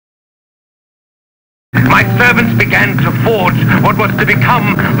my servants began to forge what was to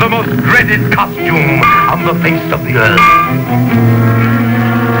become the most dreaded costume on the face of the earth.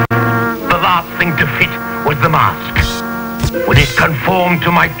 The last thing to fit was the mask. Would it conform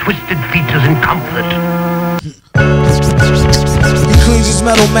to my twisted features and comfort? He cleans his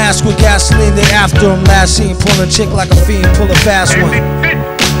metal mask with gasoline, they after him. Last seen pulling a chick like a fiend, pull a fast one.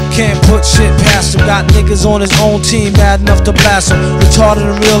 Can't put shit past him. Got niggas on his own team mad enough to blast him. Retarded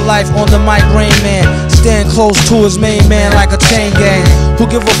in real life on the mic, Rain Man. Stand close to his main man like a chain gang. Who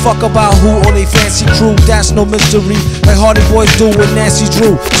give a fuck about who or they fancy crew? That's no mystery, like Hardy Boys do with Nancy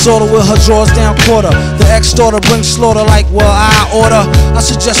Drew. Sorta with her drawers down quarter. The ex-daughter brings slaughter like, well, I order. I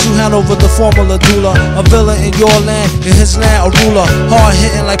suggest you hand over the formula doula. A villain in your land, in his land a ruler. Hard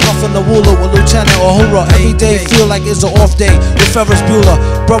hitting like Puffin' the Ruler with Lieutenant Uhura. Every day feel like it's an off day with Ferris Bueller.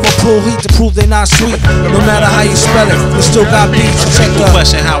 Brother pull heat to prove they not sweet. No matter how you spell it, we still got beats. Check the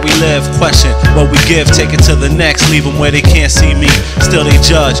question how we live, question what we give, take it to the next, leave them where they can't see me. Still they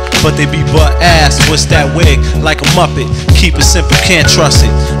judge, but they be butt ass. Twist that wig like a Muppet, keep it simple, can't trust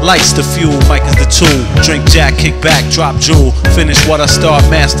it. Lights the fuel, mic is the tool. Drink Jack, kick back, drop jewel. Finish what I start,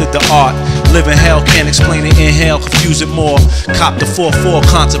 mastered the art. Live in hell, can't explain it, inhale, confuse it more. Cop the 4-4,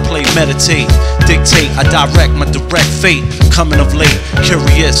 contemplate, meditate. Dictate, I direct my direct fate. Coming of late,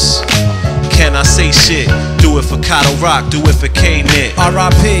 curious. Can I say shit? Do it for Cotto Rock, do it for K-Nit.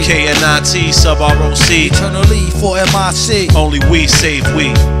 R.I.P. KNIT, sub ROC. Eternally for MIC. Only we save we.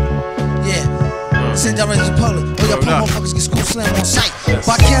 Yeah. Send y'all ready to public. Or y'all poor motherfuckers get school slam on sight.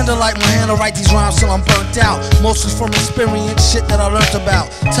 By candlelight, my hand to write these rhymes till I'm burnt out. Mostly from experience, shit that I learned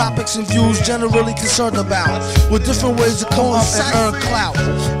about. Topics and views generally concerned about. With different ways to come up and earn clout.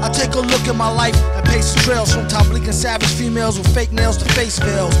 I take a look at my life and pace the trails. From top leaking savage females with fake nails to face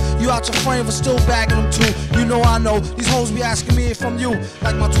veils. You out your frame but still bagging them too. You know I know. These hoes be asking me if I'm you.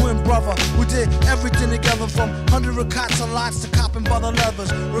 Like my twin brother. We did everything together from 100 cots and lots to copping butter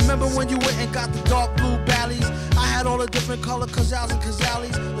levers. Remember when you went and got the dark blue Bally's? I had all the different color Kazals and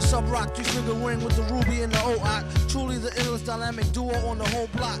Kazalis. The sub rock 3-finger ring with the ruby and the O-Ot. Truly the illest dynamic duo on the whole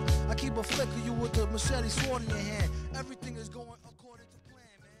block. I keep a flick of you with the machete sword in your hand. Everything is going up.